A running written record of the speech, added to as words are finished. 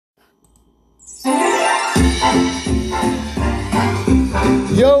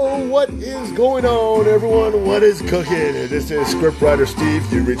Yo, what is going on, everyone? What is cooking? This is Scriptwriter Steve.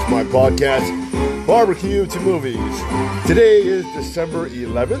 You reached my podcast, Barbecue to Movies. Today is December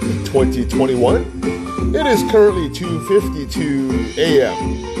 11th, 2021. It is currently 2:52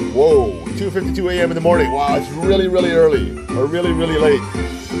 a.m. Whoa, 2:52 a.m. in the morning. Wow, it's really, really early, or really, really late.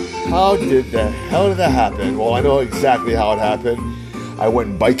 How did the hell did that happen? Well, I know exactly how it happened. I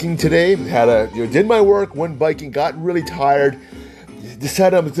went biking today, did my work, went biking, got really tired,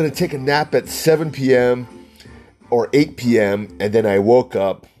 decided I was going to take a nap at 7 p.m. or 8 p.m. and then I woke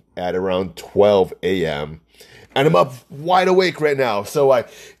up at around 12 a.m. and I'm up wide awake right now. So I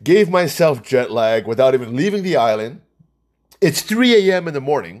gave myself jet lag without even leaving the island. It's 3 a.m. in the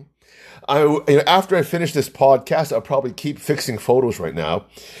morning. After I finish this podcast, I'll probably keep fixing photos right now.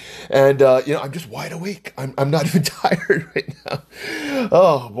 And, I'm just wide awake. I'm not even tired right now.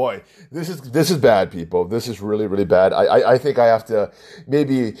 Oh, boy. This is bad, people. This is really, really bad. I think I have to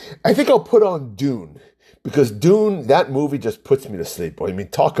I think I'll put on Dune. Because Dune, that movie just puts me to sleep. I mean,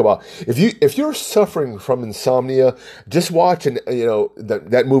 talk about, if you're suffering from insomnia, just watch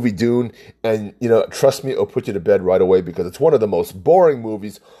that movie Dune, and, trust me, it'll put you to bed right away, because it's one of the most boring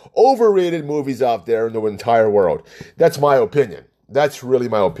movies, overrated movies out there in the entire world. That's my opinion. That's really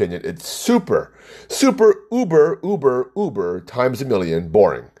my opinion. It's super, uber times a million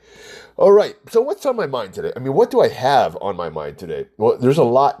boring. All right, so what's on my mind today? I mean, what do I have on my mind today? Well, there's a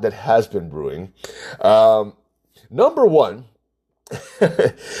lot that has been brewing. Number one,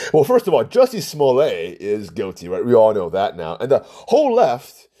 well, first of all, Jussie Smollett is guilty, right? We all know that now. And the whole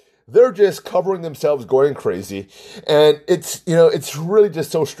left, they're just covering themselves, going crazy. And it's really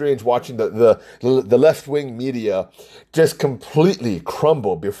just so strange watching the left-wing media just completely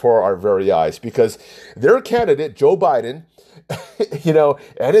crumble before our very eyes, because their candidate, Joe Biden,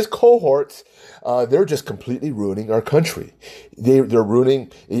 and his cohorts, they're just completely ruining our country. They're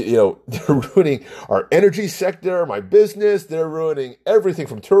ruining, they're ruining our energy sector, my business. They're ruining everything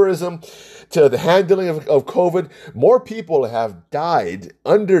from tourism to the handling of COVID. More people have died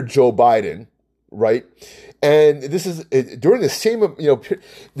under Joe Biden, right? And this is during the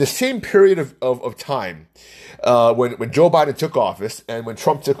same period of time when Joe Biden took office and when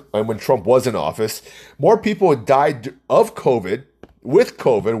Trump was in office. More people died of COVID,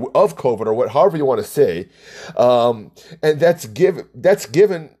 or however you want to say, and that's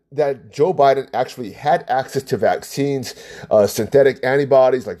given that Joe Biden actually had access to vaccines, synthetic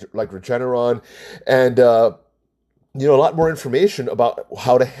antibodies like Regeneron, and a lot more information about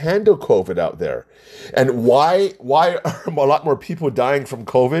how to handle COVID out there. And why are a lot more people dying from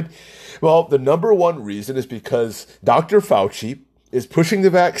COVID? Well, the number one reason is because Dr. Fauci is pushing the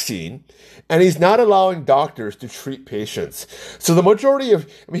vaccine, and he's not allowing doctors to treat patients. So the majority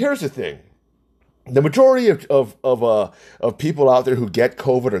here's the thing. The majority of people out there who get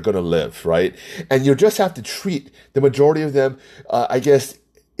COVID are going to live, right? And you just have to treat the majority of them,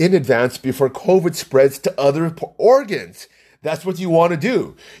 in advance before COVID spreads to other organs. That's what you want to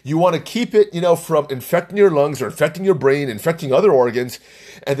do. You want to keep it, from infecting your lungs or infecting your brain, infecting other organs,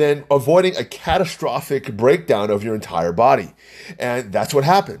 and then avoiding a catastrophic breakdown of your entire body. And that's what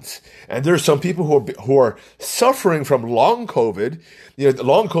happens. And there's some people who are suffering from long COVID.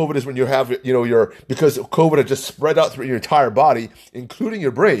 Long COVID is when you have, because COVID has just spread out through your entire body, including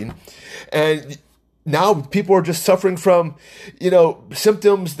your brain. And now people are just suffering from,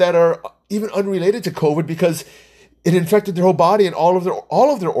 symptoms that are even unrelated to COVID, because it infected their whole body, and all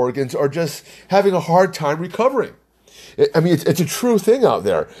of their organs are just having a hard time recovering. It's a true thing out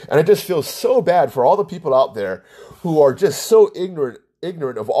there, and I just feel so bad for all the people out there who are just so ignorant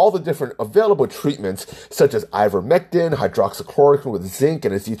of all the different available treatments, such as ivermectin, hydroxychloroquine with zinc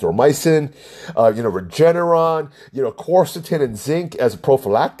and azithromycin, Regeneron, quercetin and zinc as a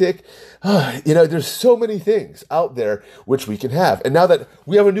prophylactic. There's so many things out there which we can have. And now that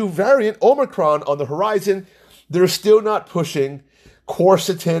we have a new variant, Omicron, on the horizon, they're still not pushing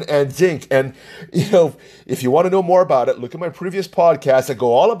quercetin and zinc. And, if you want to know more about it, look at my previous podcast. I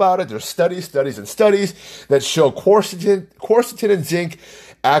go all about it. There's studies that show quercetin and zinc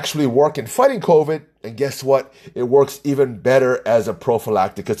actually work in fighting COVID. And guess what? It works even better as a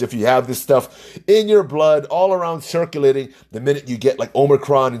prophylactic, because if you have this stuff in your blood all around circulating, the minute you get like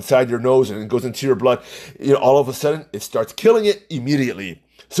Omicron inside your nose and it goes into your blood, all of a sudden it starts killing it immediately.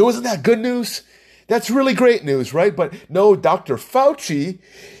 So isn't that good news? That's really great news, right? But no, Dr. Fauci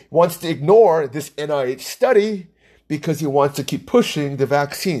wants to ignore this NIH study because he wants to keep pushing the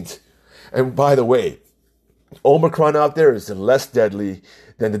vaccines. And by the way, Omicron out there is less deadly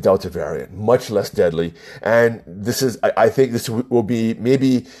than the Delta variant, much less deadly. And this is, I think this will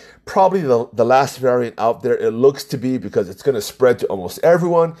be probably the last variant out there. It looks to be, because it's going to spread to almost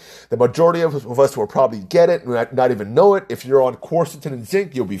everyone. The majority of us will probably get it, not even know it. If you're on quercetin and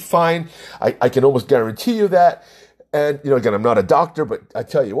zinc, you'll be fine. I can almost guarantee you that. And, again, I'm not a doctor, but I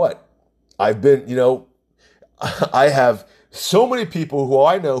tell you what, I've been, I have so many people who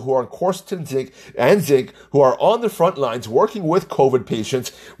I know who are on quercetin and zinc, who are on the front lines working with COVID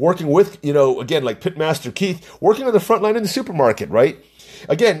patients, working with, again, like Pitmaster Keith, working on the front line in the supermarket, right?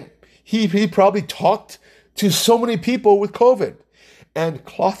 Again, he probably talked to so many people with COVID, and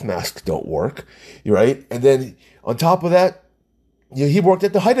cloth masks don't work, right? And then on top of that, he worked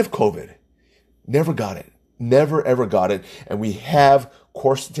at the height of COVID. Never got it. Never, ever got it. And we have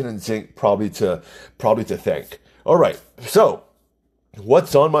quercetin and zinc probably to thank. All right, so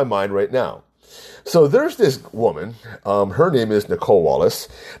what's on my mind right now? So there's this woman, her name is Nicolle Wallace.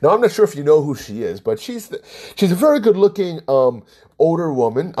 Now, I'm not sure if you know who she is, but she's a very good-looking older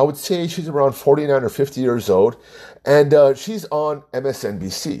woman. I would say she's around 49 or 50 years old, and she's on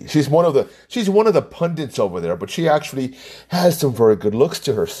MSNBC. She's one of the pundits over there, but she actually has some very good looks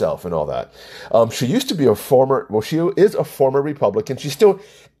to herself and all that. She used to be she is a former Republican. She still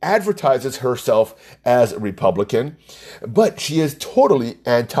advertises herself as a Republican, but she is totally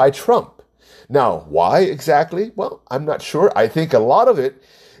anti-Trump. Now, why exactly? Well, I'm not sure. I think a lot of it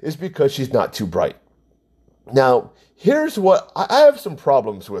is because she's not too bright. Now, here's what, I have some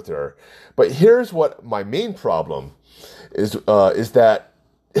problems with her, but here's what my main problem is that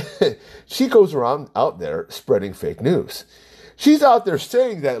she goes around out there spreading fake news. She's out there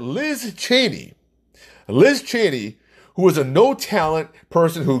saying that Liz Cheney, who was a no-talent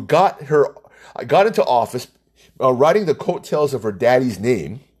person who got into office riding the coattails of her daddy's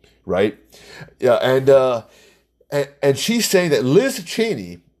name, right? Yeah, and she's saying that Liz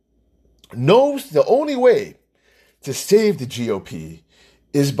Cheney knows the only way to save the GOP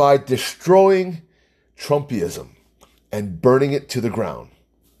is by destroying Trumpism and burning it to the ground.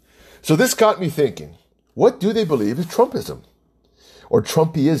 So this got me thinking, what do they believe is Trumpism or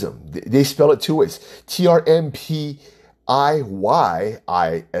Trumpyism? They spell it two ways, TRMPIYISM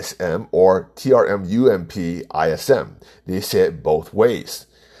or TRMUMPISM. They say it both ways.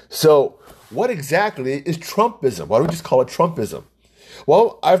 So what exactly is Trumpism? Why don't we just call it Trumpism?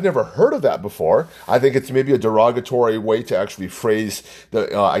 Well, I've never heard of that before. I think it's maybe a derogatory way to actually phrase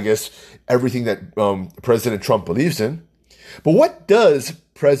everything that President Trump believes in. But what does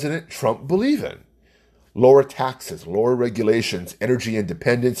President Trump believe in? Lower taxes, lower regulations, energy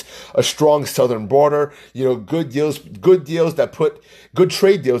independence, a strong southern border, good trade deals that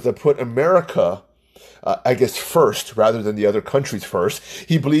put America first rather than the other countries first.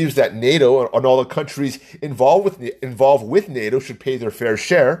 He believes that NATO and all the countries involved with NATO should pay their fair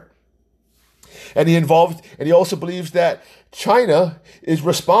share. And he also believes that China is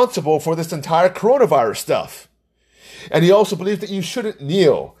responsible for this entire coronavirus stuff. And he also believes that you shouldn't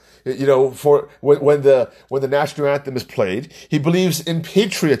kneel, for when the national anthem is played. He believes in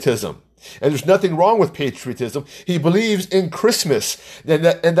patriotism. And there's nothing wrong with patriotism. He believes in Christmas and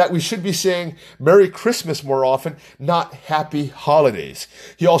that we should be saying Merry Christmas more often, not Happy Holidays.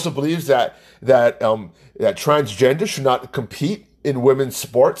 He also believes that transgender should not compete in women's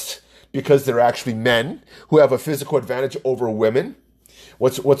sports because they're actually men who have a physical advantage over women.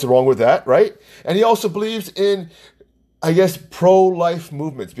 What's wrong with that, right? And he also believes in, pro-life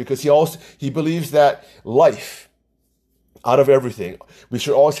movements because he believes that life, out of everything, we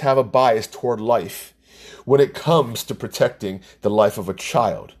should always have a bias toward life when it comes to protecting the life of a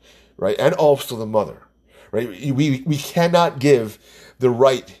child, right? And also the mother, right? We cannot give the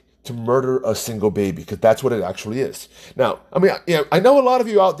right to murder a single baby because that's what it actually is. Now, I know a lot of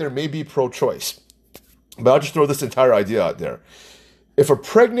you out there may be pro-choice, but I'll just throw this entire idea out there. If a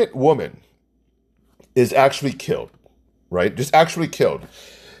pregnant woman is actually killed, right? Just actually killed,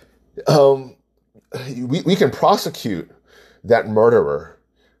 we can prosecute that murderer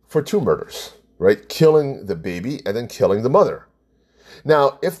for two murders, right? Killing the baby and then killing the mother.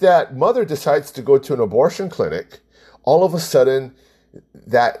 Now, if that mother decides to go to an abortion clinic, all of a sudden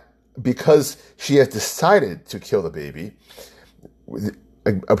that, because she has decided to kill the baby,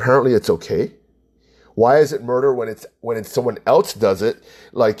 apparently it's okay. Why is it murder when it's someone else does it?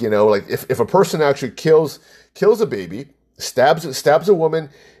 If a person actually kills a baby, stabs a woman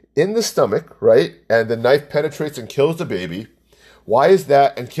in the stomach, right? And the knife penetrates and kills the baby. Why is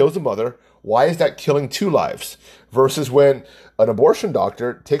that, and kills the mother? Why is that killing two lives? Versus when an abortion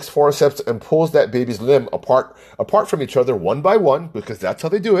doctor takes forceps and pulls that baby's limb apart from each other one by one, because that's how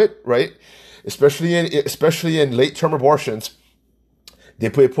they do it, right? especially in late-term abortions. They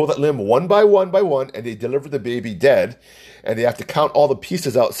pull that limb one by one, and they deliver the baby dead. And they have to count all the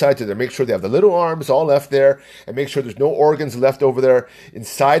pieces outside to make sure they have the little arms all left there, and make sure there's no organs left over there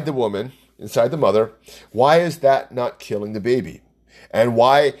inside the woman, inside the mother. Why is that not killing the baby? And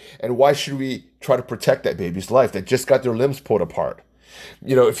why should we try to protect that baby's life that just got their limbs pulled apart?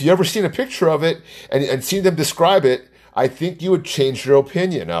 If you ever seen a picture of it and seen them describe it, I think you would change your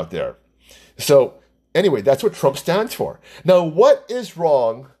opinion out there. So anyway, that's what Trump stands for. Now, what is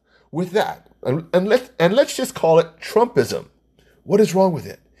wrong with that? And let's just call it Trumpism. What is wrong with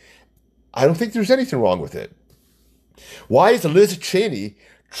it? I don't think there's anything wrong with it. Why is Liz Cheney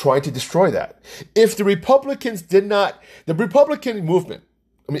trying to destroy that? If the Republicans the Republican movement,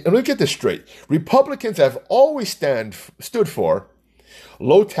 let me get this straight. Republicans have always stood for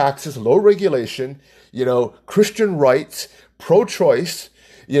low taxes, low regulation, Christian rights, pro-choice,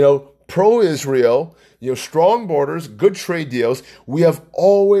 pro-Israel, strong borders, good trade deals. We have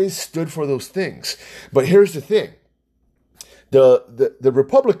always stood for those things. But here's the thing. The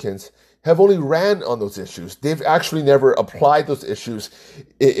Republicans have only ran on those issues. They've actually never applied those issues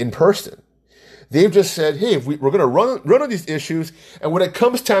in person. They've just said, hey, we're going to run on these issues, and when it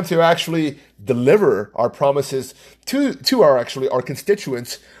comes time to actually deliver our promises to our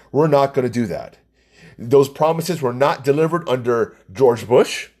constituents, we're not going to do that. Those promises were not delivered under George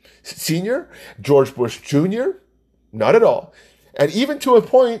Bush Sr., George Bush Jr., not at all. And even to a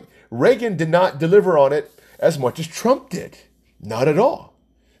point, Reagan did not deliver on it as much as Trump did. Not at all.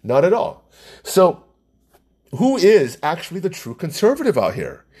 Not at all. So, who is actually the true conservative out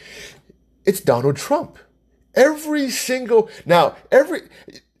here? It's Donald Trump. I know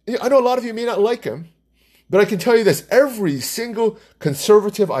a lot of you may not like him, but I can tell you this, every single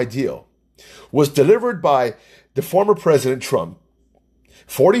conservative ideal was delivered by the former President Trump,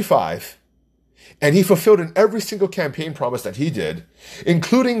 45, and he fulfilled in every single campaign promise that he did,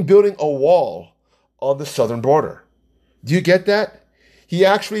 including building a wall on the southern border. Do you get that?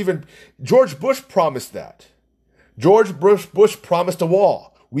 George Bush promised that. George Bush promised a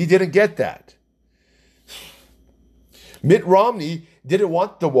wall. We didn't get that. Mitt Romney didn't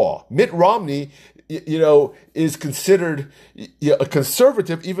want the wall. Mitt Romney, is considered a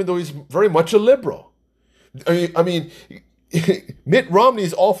conservative, even though he's very much a liberal. Mitt Romney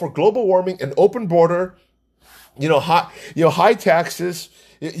is all for global warming, an open border, high taxes.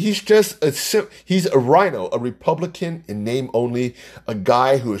 He's he's a rhino, a Republican in name only, a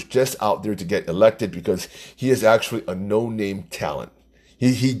guy who is just out there to get elected because he is actually a no-name talent.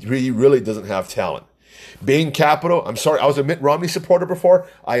 He really doesn't have talent. Bain Capital, I'm sorry, I was a Mitt Romney supporter before.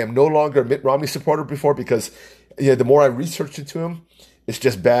 I am no longer a Mitt Romney supporter because the more I researched into him, it's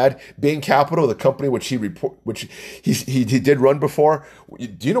just bad. Bain Capital, the company which he did run before,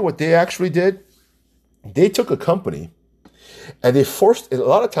 do you know what they actually did? They took a company and they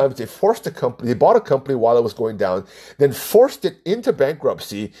bought a company while it was going down, then forced it into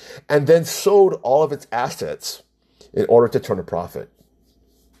bankruptcy, and then sold all of its assets in order to turn a profit.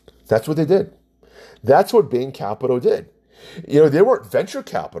 That's what they did. That's what Bain Capital did. They weren't venture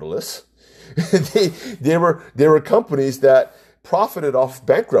capitalists. they were companies that profited off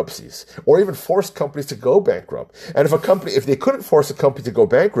bankruptcies or even forced companies to go bankrupt. And if they couldn't force a company to go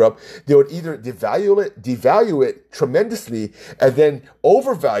bankrupt, they would either devalue it tremendously and then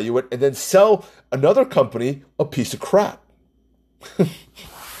overvalue it and then sell another company a piece of crap.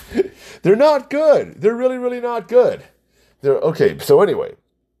 They're not good. They're really, really not good. Okay, so anyway,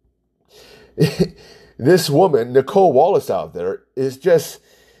 this woman, Nicole Wallace out there,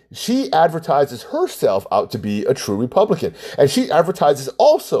 she advertises herself out to be a true Republican. And she advertises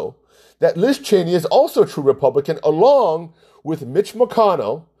also that Liz Cheney is also a true Republican, along with Mitch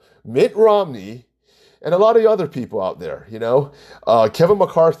McConnell, Mitt Romney, and a lot of other people out there, Kevin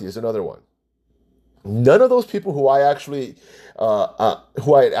McCarthy is another one. None of those people who I actually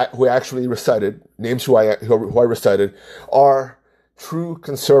recited, names who I recited, are true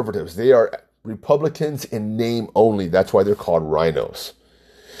conservatives. They are Republicans in name only. That's why they're called rhinos.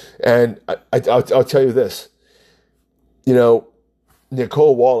 And I'll tell you this,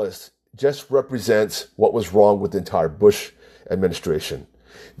 Nicole Wallace just represents what was wrong with the entire Bush administration.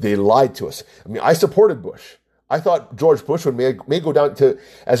 They lied to us. I supported Bush. I thought George Bush may go down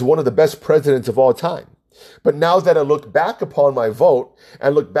as one of the best presidents of all time. But now that I look back upon my vote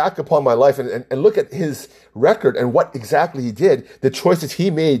and look back upon my life and look at his record and what exactly he did, the choices he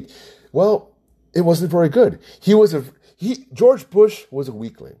made, well, it wasn't very good. George Bush was a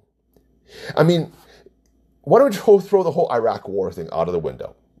weakling. Why don't you throw the whole Iraq war thing out of the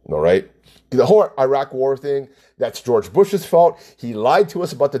window? All right. The whole Iraq war thing, that's George Bush's fault. He lied to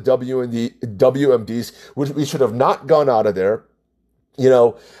us about the WMDs, which we should have not gone out of there.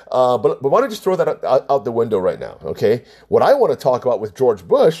 But why don't I just throw that out the window right now, okay? What I want to talk about with George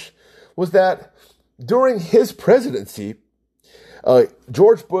Bush was that during his presidency,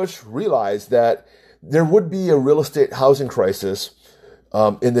 George Bush realized that there would be a real estate housing crisis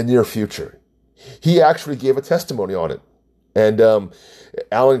in the near future. He actually gave a testimony on it. And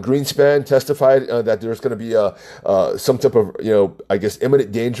Alan Greenspan testified that there's going to be some type of,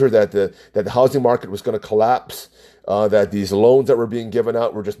 imminent danger that the housing market was going to collapse, that these loans that were being given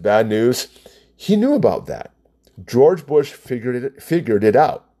out were just bad news. He knew about that. George Bush figured it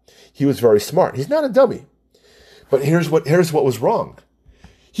out. He was very smart. He's not a dummy. But here's what was wrong.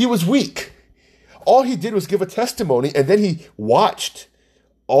 He was weak. All he did was give a testimony, and then he watched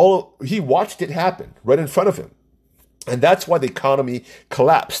it happen right in front of him. And that's why the economy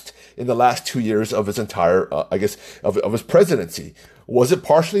collapsed in the last 2 years of his entire, of his presidency. Was it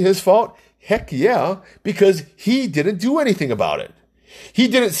partially his fault? Heck yeah, because he didn't do anything about it. He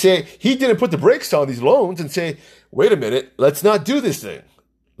didn't put the brakes on these loans and say, wait a minute, let's not do this thing.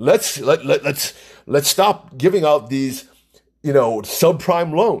 Let's stop giving out these,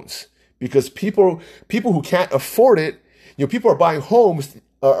 subprime loans, because people who can't afford it, people are buying homes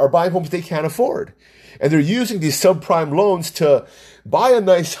they can't afford. And they're using these subprime loans to buy a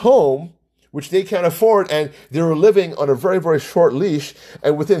nice home, which they can't afford, and they're living on a very, very short leash.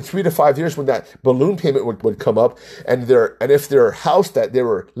 And within 3 to 5 years, when that balloon payment would come up, and if their house that they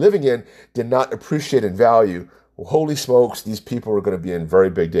were living in did not appreciate in value, well, holy smokes, these people are going to be in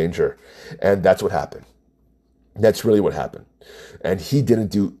very big danger. And that's what happened. That's really what happened. And he didn't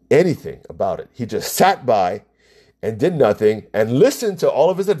do anything about it. He just sat by and did nothing and listened to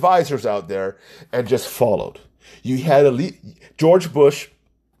all of his advisors out there and just followed. You had George Bush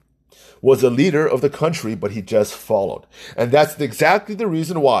was a leader of the country, but he just followed. And that's exactly the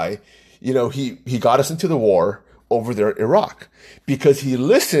reason why, he got us into the war over there in Iraq, because he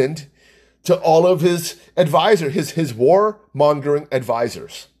listened to all of his advisors, his war-mongering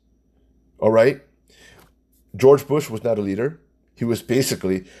advisors. All right? George Bush was not a leader. He was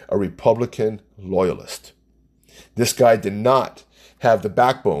basically a Republican loyalist. This guy did not have the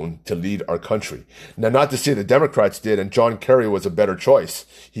backbone to lead our country. Now, not to say the Democrats did and John Kerry was a better choice.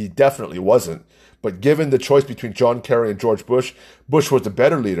 He definitely wasn't. But given the choice between John Kerry and George Bush, Bush was the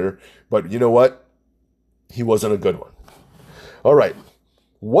better leader. But you know what? He wasn't a good one. All right.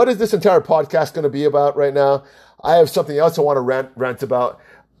 What is this entire podcast going to be about right now? I have something else I want to rant about.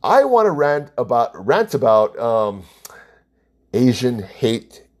 I want to rant about Asian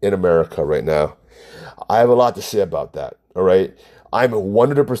hate in America right now. I have a lot to say about that, all right? I'm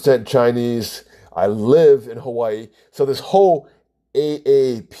 100% Chinese. I live in Hawaii. So this whole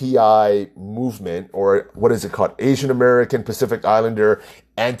AAPI movement, or what is it called? Asian American Pacific Islander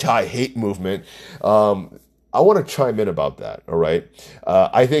anti-hate movement. I want to chime in about that, all right?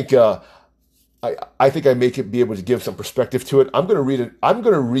 I think I may be able to give some perspective to it. I'm going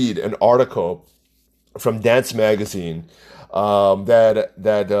to read an article from Dance Magazine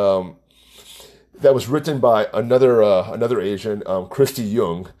that was written by another Asian, Christy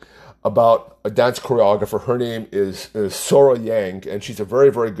Young, about a dance choreographer. Her name is Sora Yang, and she's a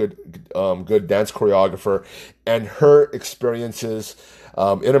very, very good dance choreographer, and her experiences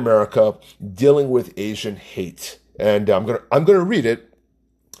in America dealing with Asian hate. And I'm gonna read it,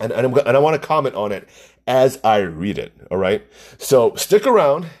 and I want to comment on it as I read it. All right, so stick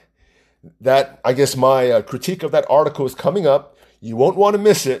around. My critique of that article is coming up. You won't want to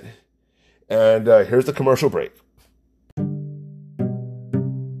miss it. And here's the commercial break.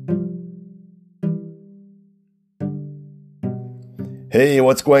 Hey,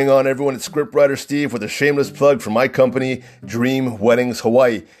 what's going on, everyone? It's Scriptwriter Steve with a shameless plug for my company, Dream Weddings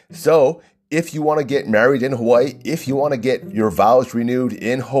Hawaii. So, if you want to get married in Hawaii, if you want to get your vows renewed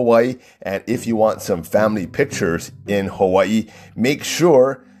in Hawaii, and if you want some family pictures in Hawaii, make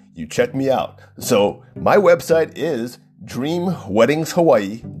sure you check me out. So, my website is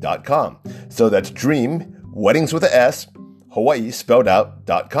dreamweddingshawaii.com. So that's dream, weddings with a S, Hawaii spelled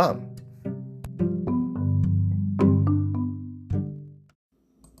out.com.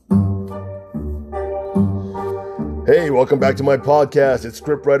 Hey, welcome back to my podcast. It's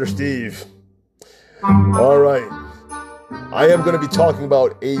Scriptwriter Steve. All right. I am going to be talking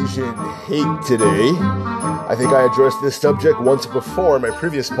about Asian hate today. I think I addressed this subject once before in my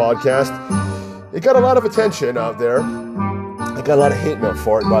previous podcast. It got a lot of attention out there. I got a lot of hate mail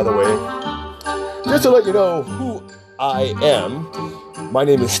for it, by the way. Just to let you know who I am, my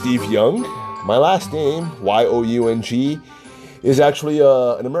name is Steve Young. My last name, Young, is actually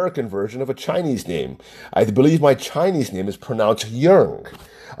an American version of a Chinese name. I believe my Chinese name is pronounced Young.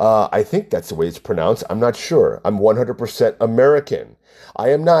 I think that's the way it's pronounced. I'm not sure. I'm 100% American. I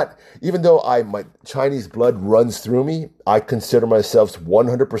am not, even though my Chinese blood runs through me, I consider myself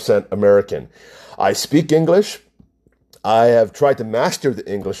 100% American. I speak English. I have tried to master the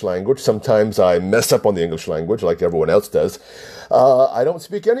English language. Sometimes I mess up on the English language like everyone else does. I don't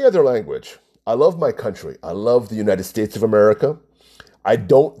speak any other language. I love my country. I love the United States of America. I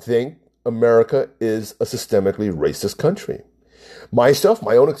don't think America is a systemically racist country. Myself,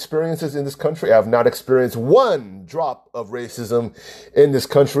 my own experiences in this country, I have not experienced one drop of racism in this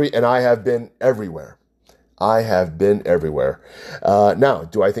country, and I have been everywhere. I have been everywhere. Now,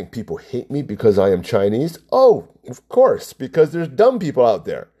 do I think people hate me because I am Chinese? Oh, of course, because there's dumb people out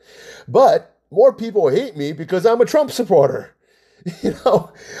there. But more people hate me because I'm a Trump supporter.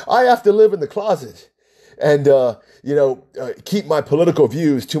 I have to live in the closet and, keep my political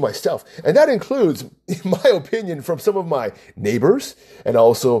views to myself. And that includes, in my opinion, from some of my neighbors and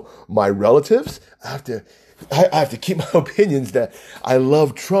also my relatives. I have to keep my opinions that I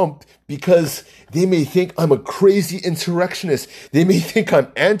love Trump because they may think I'm a crazy insurrectionist. They may think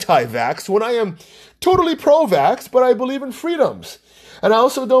I'm anti-vax when I am totally pro-vax, but I believe in freedoms. And I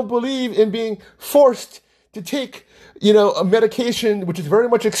also don't believe in being forced to take, a medication which is very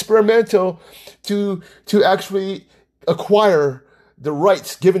much experimental to actually acquire the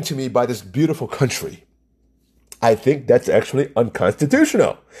rights given to me by this beautiful country. I think that's actually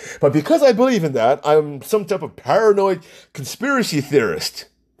unconstitutional. But because I believe in that, I'm some type of paranoid conspiracy theorist.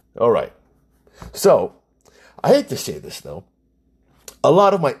 All right. So, I hate to say this though. A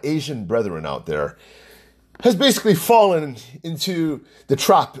lot of my Asian brethren out there has basically fallen into the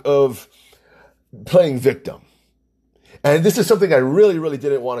trap of playing victim. And this is something I really, really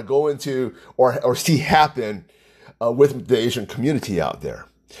didn't want to go into or see happen with the Asian community out there.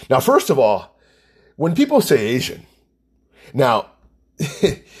 Now, first of all, when people say Asian, now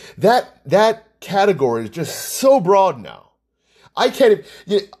that category is just so broad now. I can't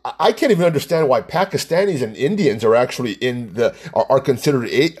even understand why Pakistanis and Indians are actually are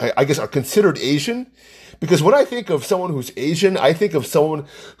considered Asian. Because when I think of someone who's Asian, I think of someone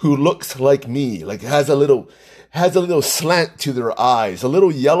who looks like me, like has a little slant to their eyes, a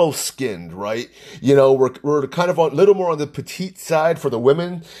little yellow skinned, right? We're kind of a little more on the petite side for the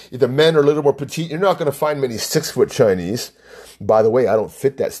women. The men are a little more petite. You're not going to find many 6-foot Chinese. By the way, I don't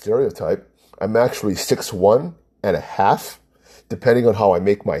fit that stereotype. I'm actually 6'1.5", depending on how I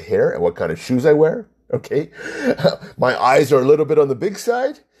make my hair and what kind of shoes I wear. Okay. My eyes are a little bit on the big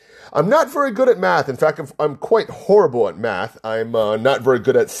side. I'm not very good at math. In fact, I'm quite horrible at math. I'm not very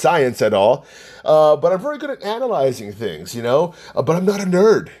good at science at all. But I'm very good at analyzing things, but I'm not a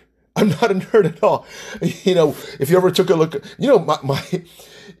nerd. I'm not a nerd at all. If you ever took a look,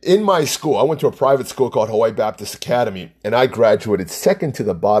 in my school, I went to a private school called Hawaii Baptist Academy, and I graduated second to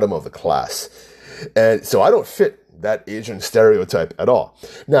the bottom of the class. And so I don't fit that Asian stereotype at all.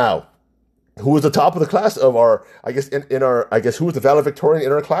 Now, who was the top of the class of our, who was the valedictorian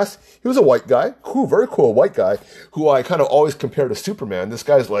in our class? He was a white guy, very cool white guy, who I kind of always compare to Superman. This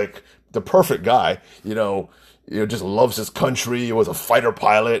guy's like the perfect guy, just loves his country. He was a fighter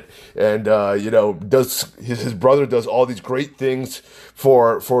pilot and, does his brother does all these great things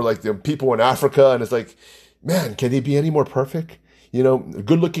for like the people in Africa. And it's like, man, can he be any more perfect?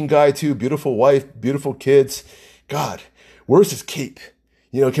 Good looking guy too, beautiful wife, beautiful kids. God, where's his cape?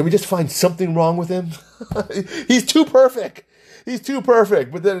 Can we just find something wrong with him? He's too perfect. He's too perfect.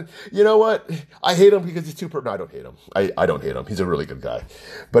 But then, you know what? I hate him because he's too perfect. No, I don't hate him. I don't hate him. He's a really good guy.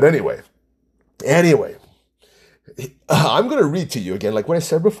 But anyway, I'm going to read to you again, like what I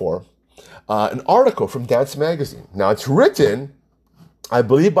said before, an article from Dance Magazine. Now, it's written, I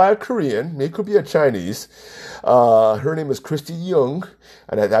believe, by a Korean. Maybe it could be a Chinese. Her name is Christy Young,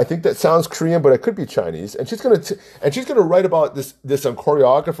 and I think that sounds Korean, but it could be Chinese. And she's gonna write about this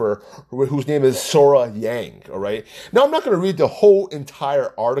choreographer whose name is Sora Yang. All right. Now I'm not gonna read the whole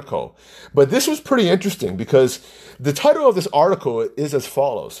entire article, but this was pretty interesting because the title of this article is as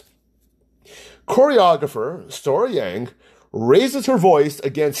follows: Choreographer Sora Yang raises her voice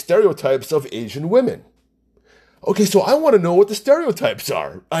against stereotypes of Asian women. Okay, so I want to know what the stereotypes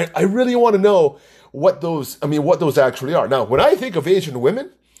are. I really want to know what those actually are. Now, when I think of Asian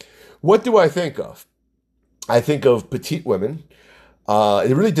women, what do I think of? I think of petite women.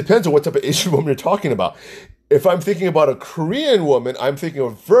 It really depends on what type of Asian woman you're talking about. If I'm thinking about a Korean woman, I'm thinking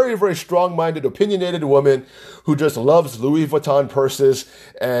of a very, very strong-minded, opinionated woman who just loves Louis Vuitton purses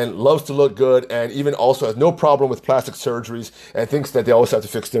and loves to look good and even also has no problem with plastic surgeries and thinks that they always have to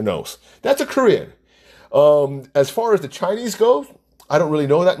fix their nose. That's a Korean. As far as the Chinese go, I don't really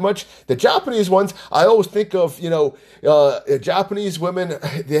know that much. The Japanese ones, I always think of, Japanese women,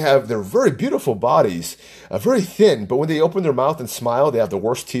 they're very beautiful bodies, very thin, but when they open their mouth and smile, they have the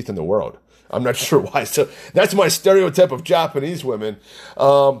worst teeth in the world. I'm not sure why. So that's my stereotype of Japanese women.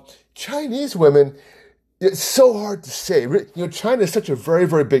 Chinese women, it's so hard to say. China is such a very,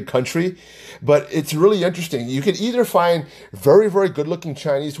 very big country, but it's really interesting. You can either find very, very good-looking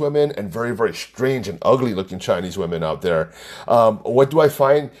Chinese women and very, very strange and ugly-looking Chinese women out there. What do I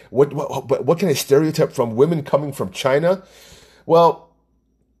find? What can I stereotype from women coming from China? Well,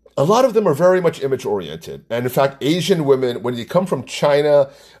 a lot of them are very much image-oriented. And in fact, Asian women, when they come from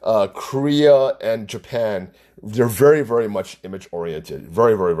China, Korea, and Japan, they're very, very much image-oriented.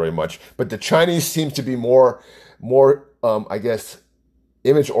 Very, very, very much. But the Chinese seems to be more, I guess,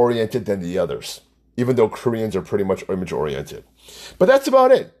 image-oriented than the others, even though Koreans are pretty much image-oriented. But that's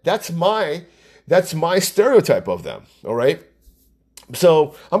about it. That's my stereotype of them, all right?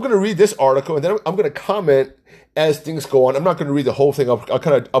 So I'm going to read this article, and then I'm going to comment as things go on. I'm not going to read the whole thing.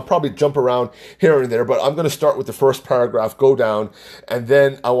 I'll probably jump around here and there, but I'm going to start with the first paragraph, go down, and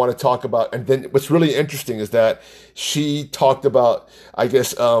then I want to talk about, and then what's really interesting is that she talked about, I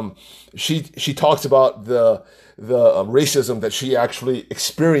guess, she talks about the racism that she actually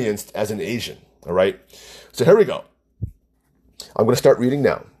experienced as an Asian. All right. So here we go. I'm going to start reading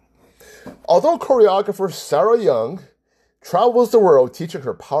now. Although choreographer Sarah Young travels the world teaching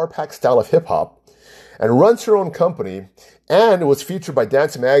her power pack style of hip hop, and runs her own company, and was featured by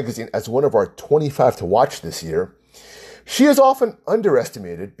Dance Magazine as one of our 25 to watch this year, she is often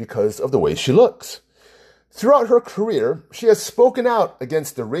underestimated because of the way she looks. Throughout her career, she has spoken out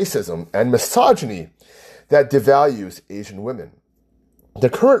against the racism and misogyny that devalues Asian women. The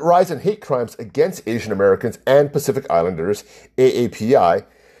current rise in hate crimes against Asian Americans and Pacific Islanders, AAPI,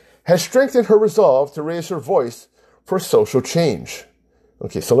 has strengthened her resolve to raise her voice for social change.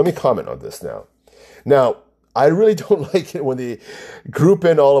 Okay, so let me comment on this now. Now, I really don't like it when they group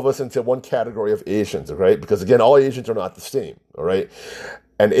in all of us into one category of Asians, right? Because again, all Asians are not the same, all right?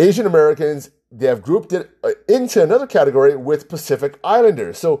 And Asian Americans, they have grouped it into another category with Pacific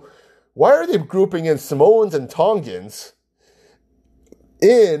Islanders. So why are they grouping in Samoans and Tongans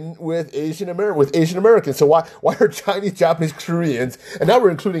in with Asian Americans? So why are Chinese, Japanese, Koreans, and now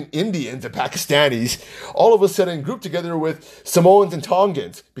we're including Indians and Pakistanis, all of a sudden grouped together with Samoans and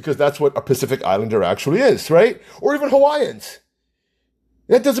Tongans, because that's what a Pacific Islander actually is, right? Or even Hawaiians.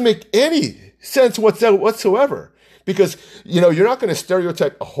 That doesn't make any sense whatsoever, because, you're not going to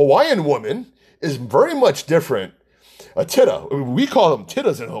stereotype a Hawaiian woman is very much different. A tita, we call them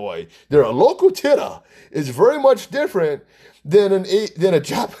titas in Hawaii. They're a local tita is very much different than a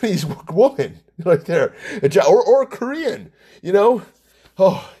Japanese woman right there, or a Korean.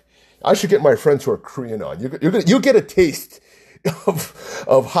 Oh, I should get my friends who are Korean on. You get a taste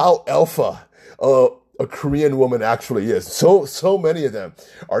of how alpha a Korean woman actually is. So many of them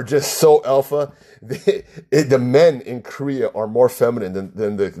are just so alpha. The men in Korea are more feminine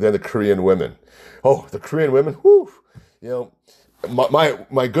than the Korean women. Oh, the Korean women, whoo!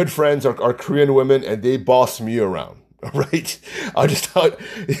 My good friends are Korean women, and they boss me around. Right? I just thought,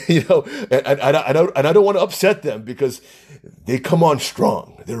 and I don't want to upset them because they come on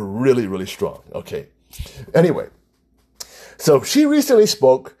strong. They're really, really strong. Okay. Anyway, so she recently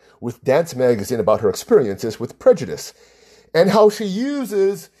spoke with Dance Magazine about her experiences with prejudice and how she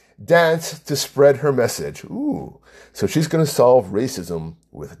uses dance to spread her message. Ooh. So she's going to solve racism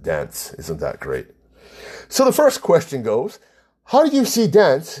with dance. Isn't that great? So the first question goes, how do you see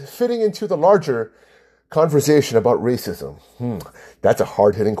dance fitting into the larger conversation about racism? That's a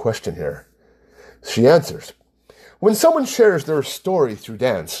hard-hitting question here. She answers, when someone shares their story through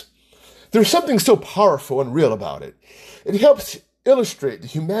dance, there's something so powerful and real about it. It helps illustrate the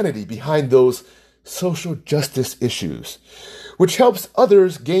humanity behind those social justice issues, which helps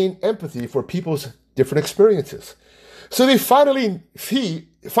others gain empathy for people's different experiences. So they finally see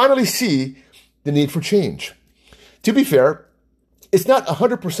the need for change. To be fair, it's not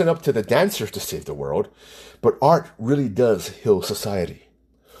 100% up to the dancers to save the world, but art really does heal society.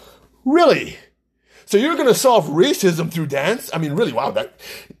 Really? So you're going to solve racism through dance? I mean, really, wow,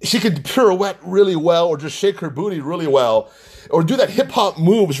 she could pirouette really well, or just shake her booty really well, or do that hip-hop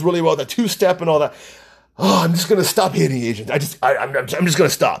moves really well, that two-step and all that. Oh, I'm just going to stop hating Asians. I'm just going to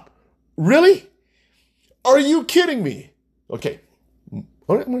stop. Really? Are you kidding me? Okay.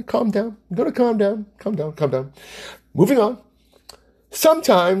 All right, I'm going to calm down. I'm going to calm down. Calm down. Moving on.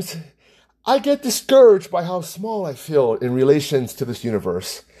 Sometimes I get discouraged by how small I feel in relations to this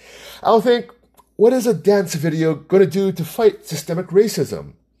universe. I'll think, what is a dance video going to do to fight systemic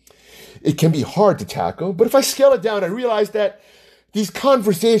racism? it can be hard to tackle. But if I scale it down, I realize that these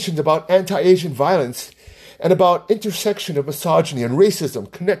conversations about anti-Asian violence and about intersection of misogyny and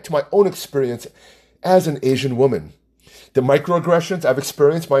racism connect to my own experience as an Asian woman. The microaggressions I've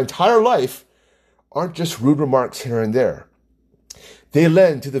experienced my entire life aren't just rude remarks here and there. They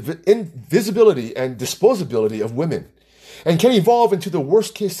lend to the invisibility and disposability of women and can evolve into the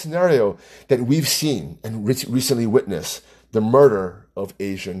worst case scenario that we've seen and recently witnessed, the murder of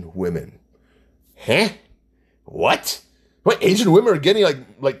Asian women. Huh? What? What, Asian women are getting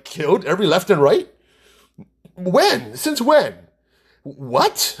like killed every left and right? When? Since when?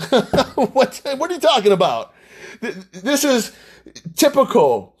 What? What are you talking about? This is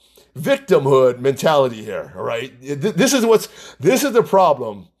typical victimhood mentality here, all right? This is the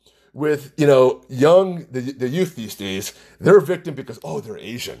problem with, the youth these days. They're a victim because, they're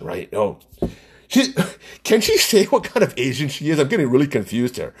Asian, right? Oh, can she say what kind of Asian she is? I'm getting really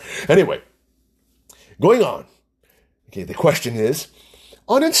confused here. Anyway, going on. Okay, the question is,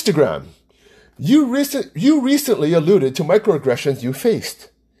 on Instagram, you recently alluded to microaggressions you faced.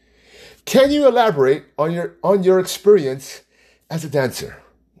 Can you elaborate on your experience as a dancer?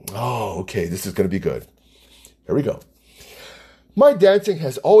 Oh, okay, this is going to be good. Here we go. My dancing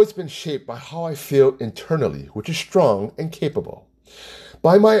has always been shaped by how I feel internally, which is strong and capable.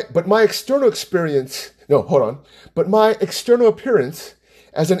 But my external appearance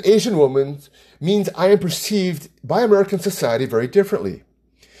as an Asian woman means I am perceived by American society very differently.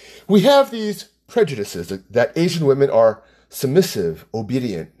 We have these prejudices that Asian women are submissive,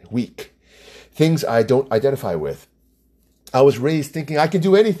 obedient, weak, things I don't identify with. I was raised thinking I can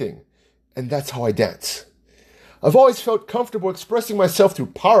do anything, and that's how I dance. I've always felt comfortable expressing myself through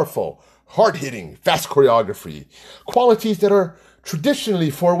powerful, hard-hitting, fast choreography, qualities that are traditionally,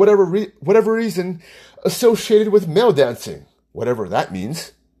 for whatever reason, associated with male dancing, whatever that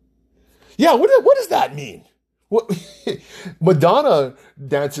means. Yeah, what does that mean? Madonna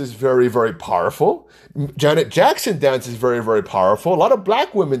dances very, very powerful. Janet Jackson dances very, very powerful. A lot of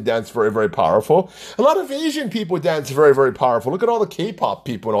black women dance very, very powerful. A lot of Asian people dance very, very powerful. Look at all the K-pop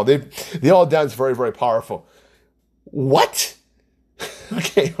people and all. They all dance very, very powerful. What?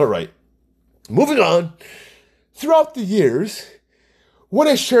 Okay, all right. Moving on. Throughout the years, when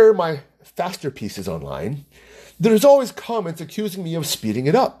I share my faster pieces online, there's always comments accusing me of speeding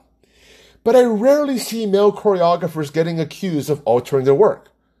it up. But I rarely see male choreographers getting accused of altering their work.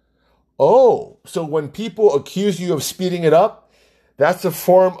 Oh, so when people accuse you of speeding it up, that's a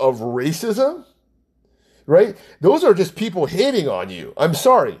form of racism? Right? Those are just people hating on you. I'm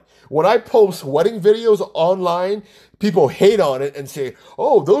sorry. When I post wedding videos online, people hate on it and say,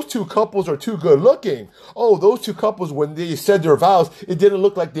 oh, those two couples are too good looking. Oh, those two couples, when they said their vows, it didn't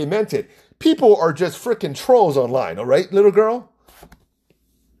look like they meant it. People are just freaking trolls online, all right, little girl?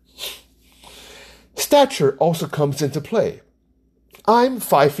 Stature also comes into play. I'm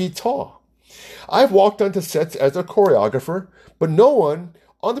 5 feet tall. I've walked onto sets as a choreographer, but no one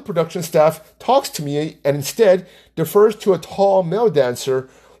on the production staff talks to me and instead defers to a tall male dancer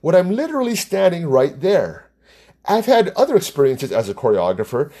when I'm literally standing right there. I've had other experiences as a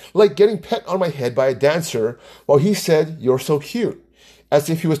choreographer, like getting pet on my head by a dancer while he said, "You're so cute," as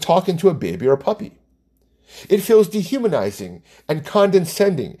if he was talking to a baby or a puppy. It feels dehumanizing and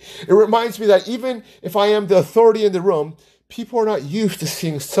condescending. It reminds me that even if I am the authority in the room, people are not used to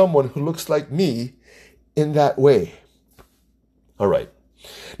seeing someone who looks like me in that way. All right.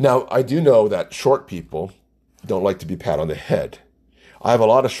 Now, I do know that short people don't like to be pat on the head. I have a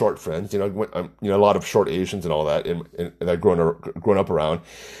lot of short friends, a lot of short Asians and all that, and I've grown up around.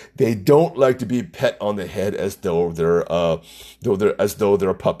 They don't like to be pet on the head as though they're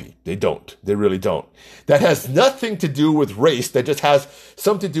a puppy. They don't. They really don't. That has nothing to do with race. That just has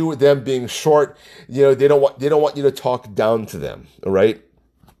something to do with them being short. They don't want you to talk down to them. All right,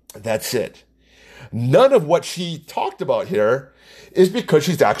 that's it. None of what she talked about here is because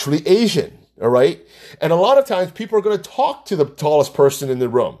she's actually Asian. All right. And a lot of times people are going to talk to the tallest person in the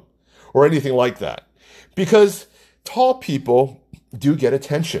room or anything like that because tall people do get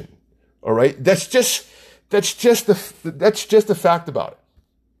attention. All right. That's just the fact about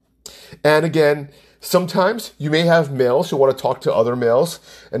it. And again, sometimes you may have males who want to talk to other males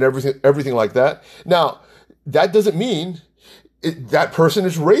and everything like that. Now, that doesn't mean that person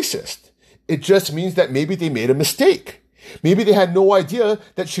is racist. It just means that maybe they made a mistake. Maybe they had no idea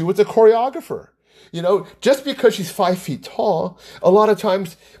that she was a choreographer. Just because she's 5 feet tall, a lot of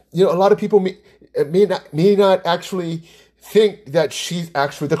times, a lot of people may not actually think that she's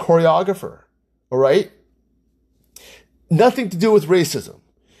actually the choreographer. All right? Nothing to do with racism.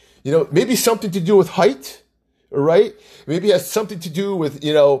 Maybe something to do with height. All right? Maybe it has something to do with,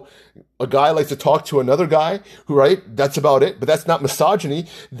 a guy likes to talk to another guy who, right? That's about it. But that's not misogyny.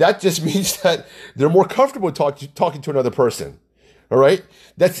 That just means that they're more comfortable talking to another person. All right.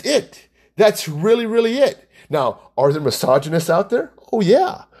 That's it. That's really, really it. Now, are there misogynists out there? Oh,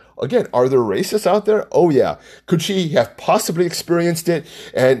 yeah. Again, are there racists out there? Oh, yeah. Could she have possibly experienced it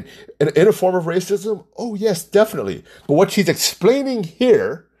and in a form of racism? Oh, yes, definitely. But what she's explaining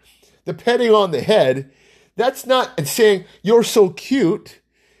here, depending on the head, that's not, and saying, you're so cute,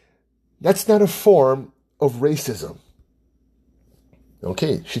 that's not a form of racism.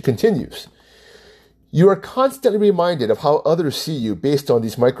 Okay, she continues. You are constantly reminded of how others see you based on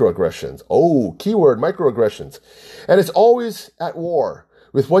these microaggressions. Oh, keyword, microaggressions. And it's always at war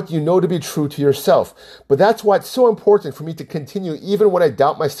with what you know to be true to yourself. But that's why it's so important for me to continue even when I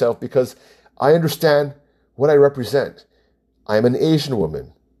doubt myself, because I understand what I represent. I am an Asian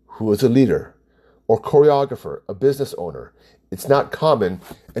woman who is a leader or choreographer, a business owner. It's not common,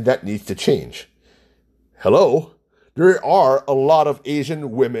 and that needs to change. Hello? There are a lot of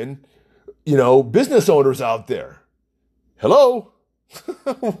Asian women, business owners out there. Hello?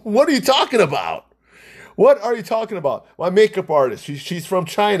 What are you talking about? What are you talking about? My makeup artist, she's from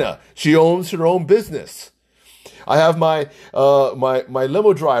China. She owns her own business. I have my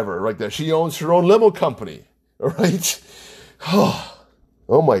limo driver right there. She owns her own limo company. All right?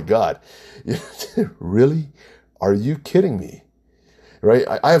 Oh my God. Really? Are you kidding me? Right?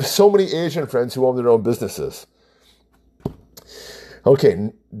 I have so many Asian friends who own their own businesses.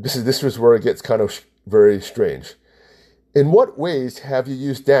 Okay, this is where it gets kind of very strange. In what ways have you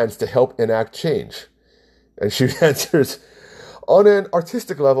used dance to help enact change? And she answers, on an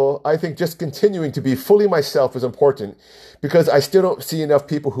artistic level, I think just continuing to be fully myself is important because I still don't see enough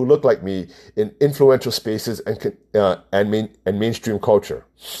people who look like me in influential spaces and mainstream culture.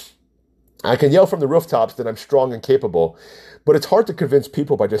 I can yell from the rooftops that I'm strong and capable, but it's hard to convince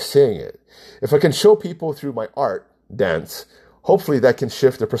people by just saying it. If I can show people through my art, dance, hopefully that can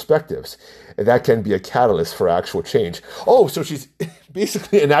shift their perspectives, and that can be a catalyst for actual change. Oh, so she's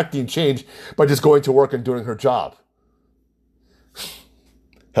basically enacting change by just going to work and doing her job.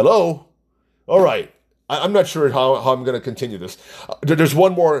 Hello? All right. I'm not sure how I'm going to continue this. There's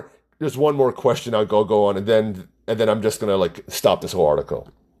one more question I'll go on, and then I'm just going to stop this whole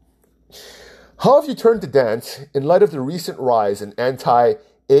article. How have you turned to dance in light of the recent rise in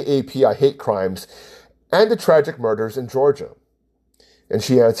anti-AAPI hate crimes and the tragic murders in Georgia? And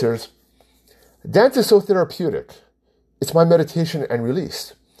she answers, dance is so therapeutic. It's my meditation and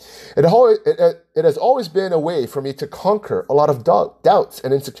release. It has always been a way for me to conquer a lot of doubts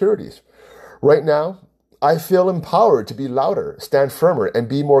and insecurities. Right now, I feel empowered to be louder, stand firmer, and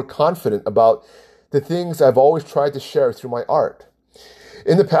be more confident about the things I've always tried to share through my art.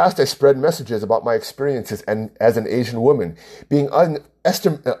 In the past, I spread messages about my experiences and as an Asian woman, being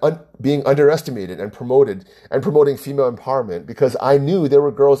underestimated and promoting female empowerment because I knew there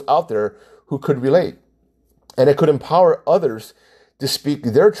were girls out there who could relate, and it could empower others to speak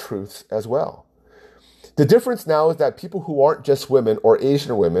their truths as well. The difference now is that people who aren't just women or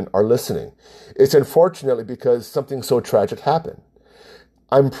Asian women are listening. It's unfortunately because something so tragic happened.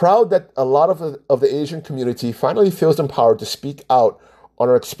 I'm proud that a lot of the Asian community finally feels empowered to speak out on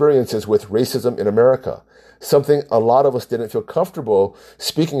our experiences with racism in America, something a lot of us didn't feel comfortable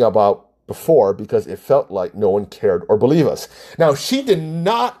speaking about before because it felt like no one cared or believed us. Now, she did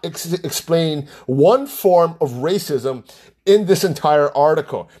not explain one form of racism in this entire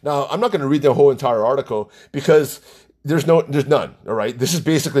article. Now, I'm not going to read the whole entire article because there's none, all right? This is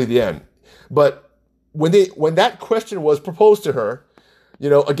basically the end. But when that question was proposed to her,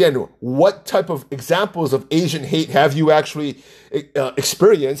 again, what type of examples of Asian hate have you actually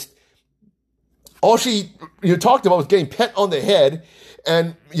experienced? All she talked about was getting pet on the head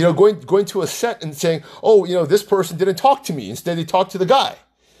and, going to a set and saying, oh, this person didn't talk to me. Instead, they talked to the guy.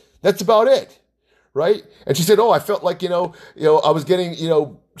 That's about it. Right? And she said, oh, I felt like, I was getting,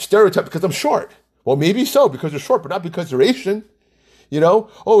 stereotyped because I'm short. Well, maybe so because you're short, but not because you're Asian.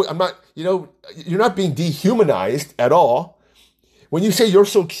 Oh, I'm not, you're not being dehumanized at all. When you say you're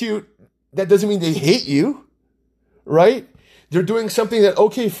so cute, that doesn't mean they hate you, right? They're doing something that,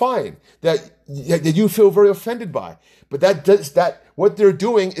 okay, fine, that you feel very offended by. But what they're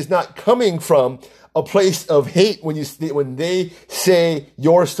doing is not coming from a place of hate when they say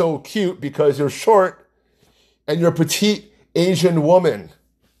you're so cute because you're short and you're a petite Asian woman.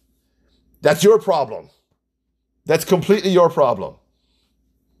 That's your problem. That's completely your problem.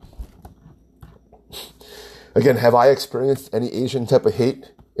 Again, have I experienced any Asian type of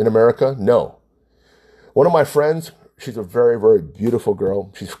hate in America? No. One of my friends, she's a very, very beautiful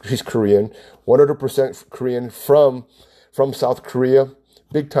girl. She's Korean, 100% Korean from South Korea.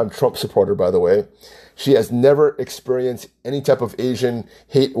 big time Trump supporter, by the way. She has never experienced any type of Asian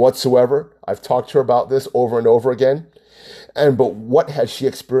hate whatsoever. I've talked to her about this over and over again. But what has she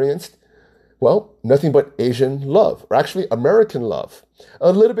experienced? Well, nothing but Asian love, or actually American love.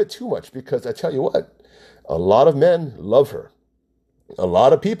 A little bit too much, because I tell you what, a lot of men love her. A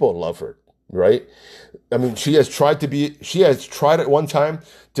lot of people love her, right? I mean, she has tried at one time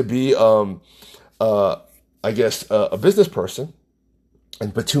to be, a business person,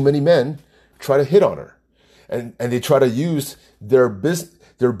 but too many men try to hit on her, and they try to use their business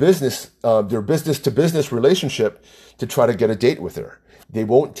to business relationship to try to get a date with her. They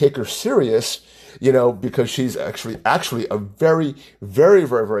won't take her serious, because she's actually a very, very,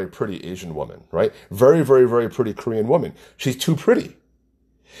 very, very pretty Asian woman, right? Very, very, very pretty Korean woman. She's too pretty.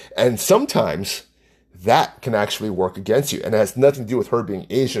 And sometimes that can actually work against you. And it has nothing to do with her being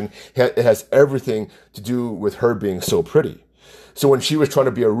Asian. It has everything to do with her being so pretty. So when she was trying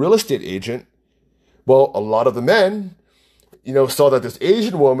to be a real estate agent, well, a lot of the men, saw that this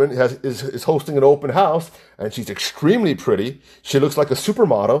Asian woman is hosting an open house, and she's extremely pretty. She looks like a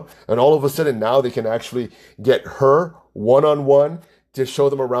supermodel, and all of a sudden now they can actually get her one-on-one to show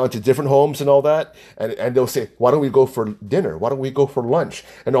them around to different homes and all that. And they'll say, why don't we go for dinner? Why don't we go for lunch?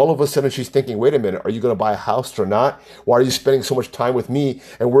 And all of a sudden she's thinking, wait a minute, are you going to buy a house or not? Why are you spending so much time with me?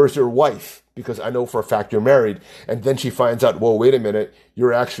 And where's your wife? Because I know for a fact you're married. And then she finds out, well, wait a minute,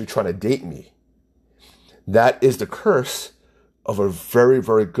 you're actually trying to date me. That is the curse of a very,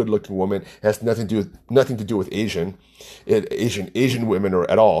 very good-looking woman. It has nothing to do with Asian women or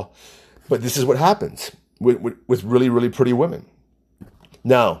at all. But this is what happens with really, really pretty women.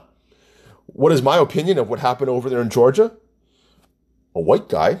 Now, what is my opinion of what happened over there in Georgia? A white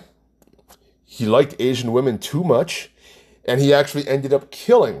guy. He liked Asian women too much, and he actually ended up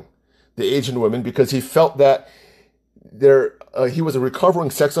killing the Asian women because he felt that he was a recovering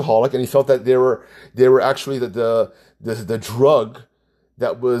sexaholic, and he felt that they were actually the drug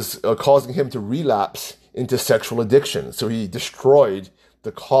that was causing him to relapse into sexual addiction. So he destroyed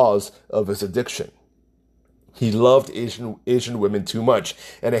the cause of his addiction. He loved Asian women too much,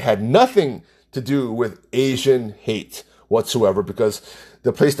 and it had nothing to do with Asian hate whatsoever, because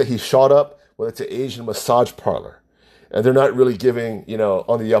the place that he shot up, well, it's an Asian massage parlor, and they're not really giving,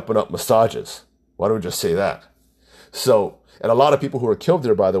 on the up and up massages. Why don't we just say that? So, and a lot of people who were killed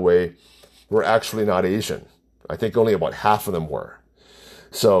there, by the way, were actually not Asian. I think only about half of them were.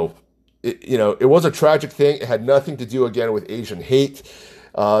 So, it was a tragic thing. It had nothing to do, again, with Asian hate.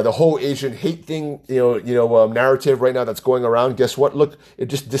 The whole Asian hate thing, narrative right now that's going around, guess what? Look, it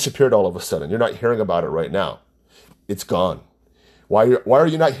just disappeared all of a sudden. You're not hearing about it right now. It's gone. Why are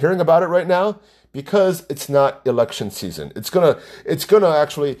you not hearing about it right now? Because it's not election season. It's gonna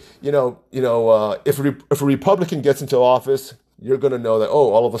actually, if a Republican gets into office, you're going to know that,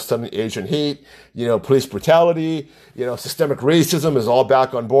 all of a sudden Asian hate, police brutality, systemic racism is all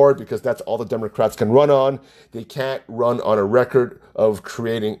back on board, because that's all the Democrats can run on. They can't run on a record of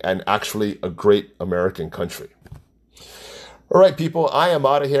creating a great American country. All right, people, I am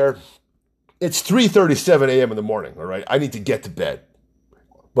out of here. It's 3:37 a.m. in the morning, all right? I need to get to bed.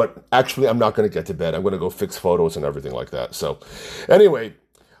 But actually, I'm not going to get to bed. I'm going to go fix photos and everything like that. So anyway,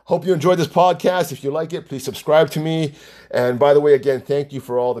 hope you enjoyed this podcast. If you like it, please subscribe to me. And by the way, again, thank you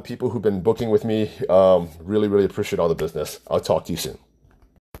for all the people who've been booking with me. Really, really appreciate all the business. I'll talk to you soon.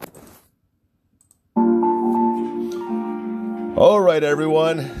 All right,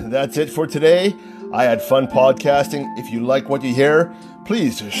 everyone. That's it for today. I had fun podcasting. If you like what you hear,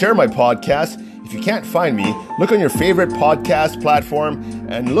 please share my podcast. If you can't find me, look on your favorite podcast platform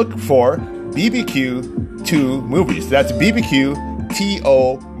and look for BBQ2 Movies. That's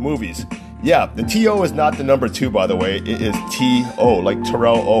BBQ2 Movies. Yeah, the TO is not the number 2, by the way. It is TO, like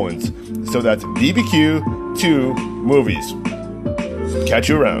Terrell Owens. So that's BBQ2 Movies. Catch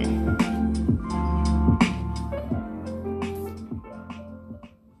you around.